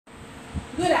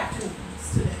Good afternoon,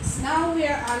 students. Now we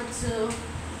are on to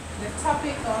the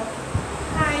topic of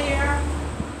hire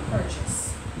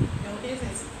purchase. Notice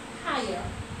it's hire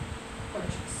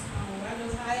purchase. Now, what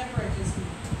does hire purchase mean?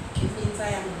 It means I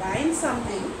am buying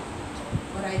something,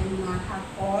 but I do not have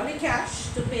all the cash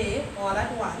to pay all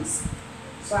at once.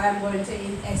 So I am going to,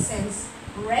 in essence,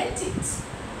 rent it.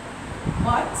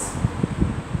 But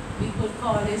we could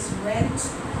call this rent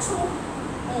to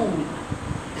own.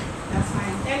 That's my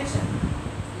intention.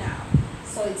 Now,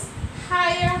 so it's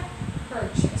hire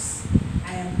purchase.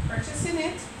 I am purchasing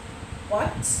it,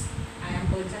 but I am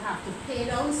going to have to pay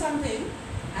down something,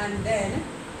 and then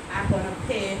I'm going to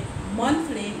pay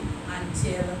monthly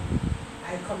until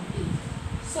I complete.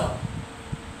 So,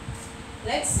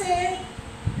 let's say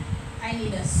I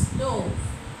need a stove,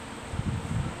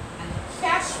 and the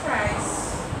cash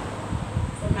price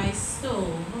for my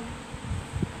stove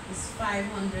is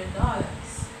 $500.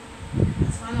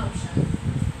 That's one option.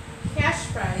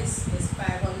 Cash price is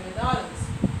 $500.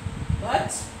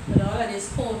 But with all of this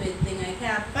COVID thing, I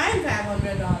can't find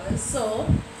 $500. So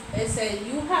they say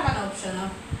you have an option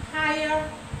of hire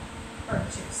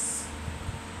purchase.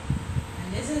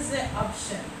 And this is the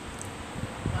option.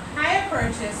 For hire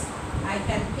purchase, I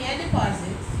can pay a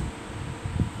deposit,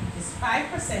 which is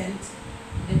 5%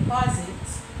 deposit.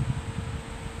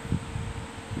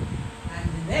 And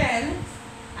then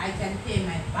I can pay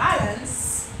my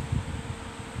balance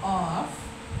off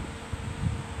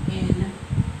in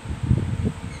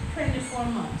 24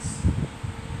 months.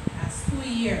 That's 2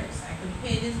 years. I can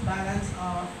pay this balance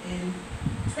off in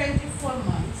 24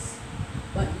 months.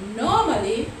 But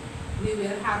normally, we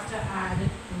will have to add,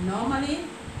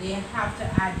 they have to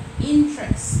add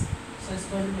interest. So it's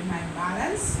going to be my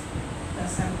balance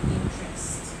plus some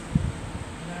interest.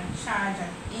 I'm going to charge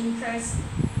an interest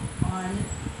on the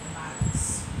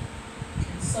balance.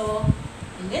 So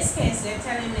in this case, they're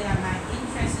telling me that my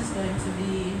interest is going to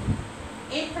be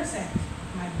 8% of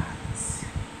my balance.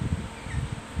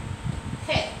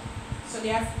 Okay, so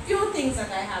there are a few things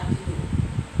that I have to do.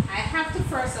 I have to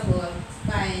first of all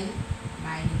find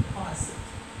my deposit.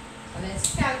 So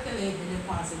let's calculate the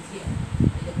deposit here.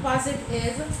 The deposit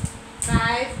is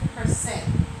 5%.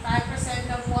 5%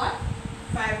 of what?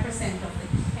 5% of the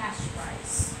cash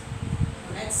price.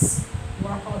 So let's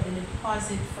work out the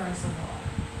deposit first of all.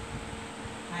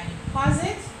 My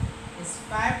deposit is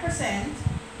 5%.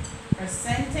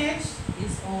 Percentage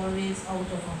is always out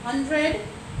of 100.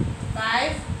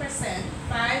 5%,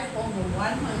 5 over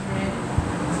 100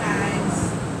 times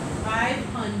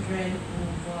 500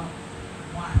 over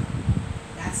 1.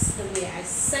 That's the way I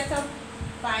set up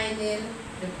finding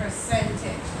the percentage.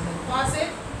 The deposit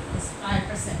is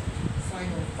 5%. So I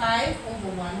go 5 over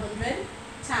 100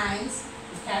 times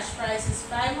the cash price is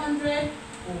 500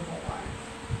 over 1.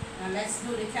 Now let's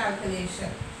do the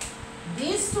calculation.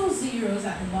 These two zeros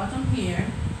at the bottom here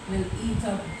will eat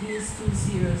up these two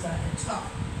zeros at the top.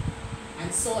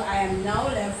 And so I am now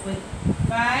left with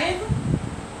 5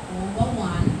 over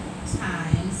 1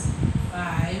 times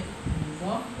 5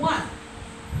 over 1.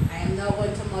 I am now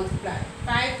going to multiply.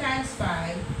 5 times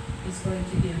 5 is going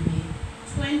to give me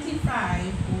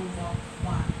 25 over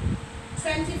 1.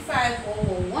 25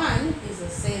 over 1 is the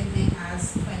same thing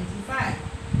as 25.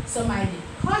 So my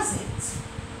deposit,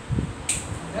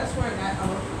 just work that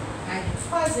out, my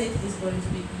deposit is going to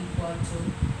be equal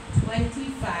to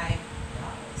 $25.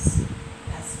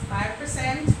 That's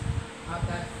 5% of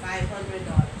that $500. I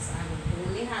will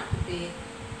only have to pay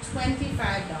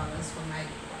 $25 for my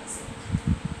deposit.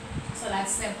 So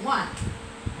that's step 1. I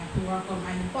have to work on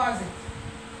my deposit.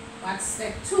 What's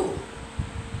step 2?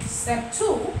 Step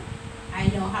 2, I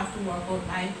now have to work out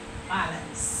my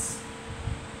balance.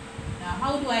 Now,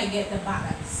 how do I get the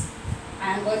balance?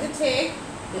 I'm going to take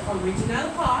the original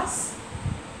cost,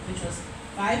 which was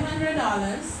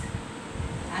 $500,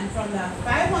 and from that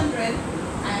 500,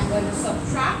 I am going to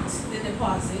subtract the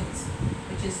deposit,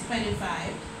 which is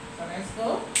 25. So let's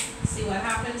go see what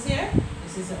happens here.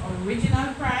 This is the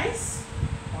original price,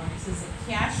 or this is the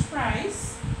cash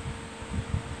price.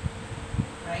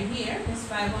 Right here, this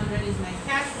 500 is my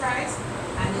cash price,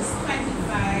 and this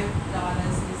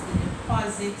 $25 is the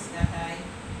deposit that I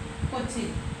put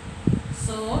in.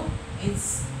 So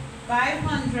it's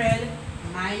 500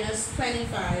 minus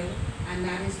 25, and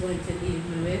that is going to leave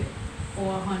me with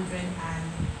 $475.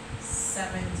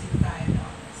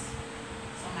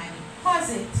 So my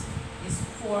deposit is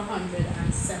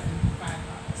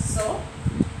 $475. So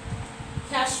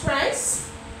cash price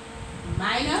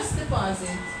minus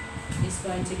deposit is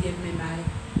going to give me my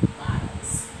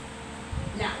balance.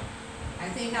 Now, I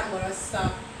think I'm going to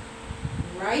stop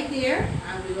right there,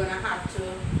 and we're going to have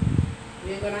to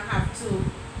we're gonna have to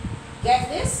get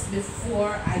this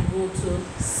before I go to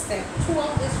step 2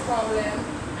 of this problem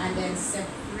and then step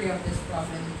 3 of this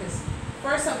problem, because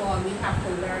first of all we have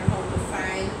to learn how to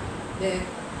find the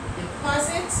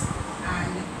deposit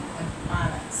and the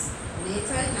balance.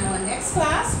 Later in our next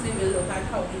class we will look at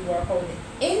how we work out the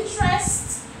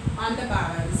interest on the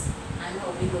balance and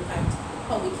how we look at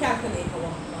how we calculate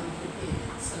our monthly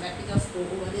payment. So let me just go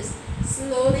over this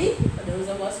slowly for those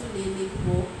of us who need me to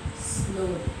go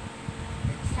slowly.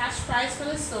 The cash price for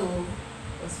the stove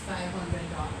was $500.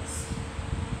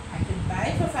 I could buy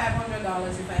it for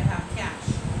 $500 if I have cash,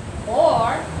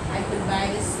 or I could buy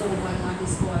this stove on what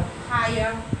is called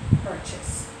hire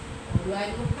purchase. How do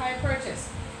I do hire purchase?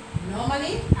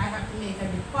 Normally I have to make a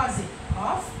deposit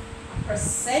of a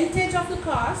percentage of the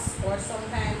cost, or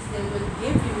sometimes they will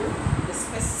give you the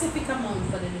specific amount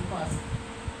for the deposit.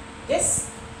 This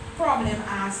problem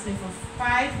asks me for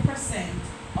 5%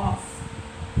 of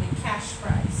the cash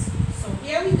price. So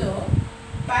here we go.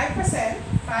 5%,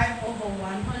 5 over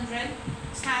 100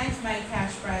 times my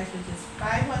cash price, which is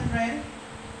 500.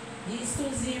 These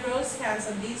two zeros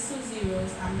cancel these two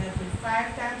zeros. I'm left with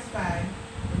 5 times 5,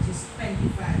 which is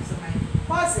 25. So my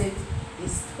deposit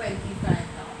is $25.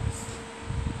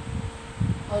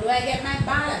 How do I get my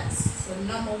balance? So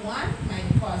number one, my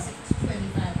deposit,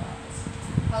 $25.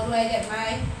 How do I get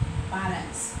my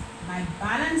balance? My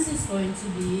balance is going to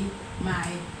be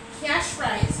my cash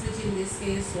price, which in this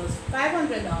case was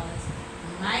 $500,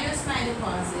 minus my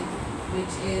deposit,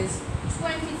 which is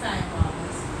 $25.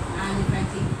 And if I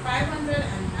take 500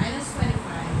 and minus 25,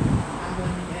 I'm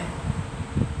going to get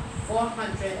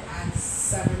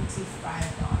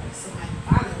 $475. So my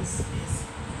balance is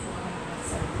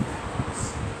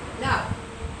 $475. Now,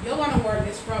 you're going to work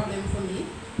this problem for me.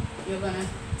 You're going to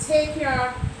take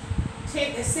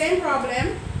the same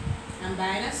problem. I'm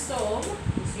buying a stove.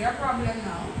 It's your problem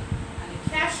now. And the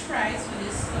cash price for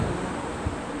this stove,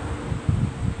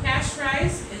 cash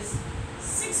price is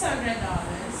 $600.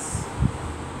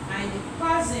 My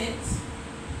deposit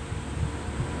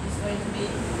is going to be 10%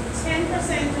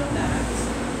 of that.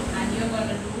 And you're going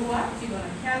to do what? You're going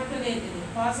to calculate the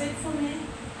deposit for me,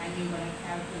 and you're going to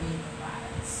calculate the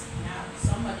balance. Now,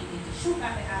 somebody needs to shoot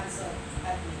at the answer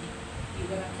at me.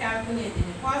 You're going to calculate the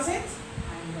deposit,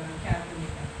 and you're going to calculate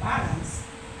the balance,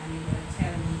 and you're going to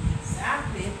tell me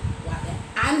exactly what the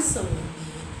answer will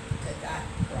be to that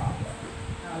problem.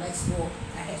 Now let's go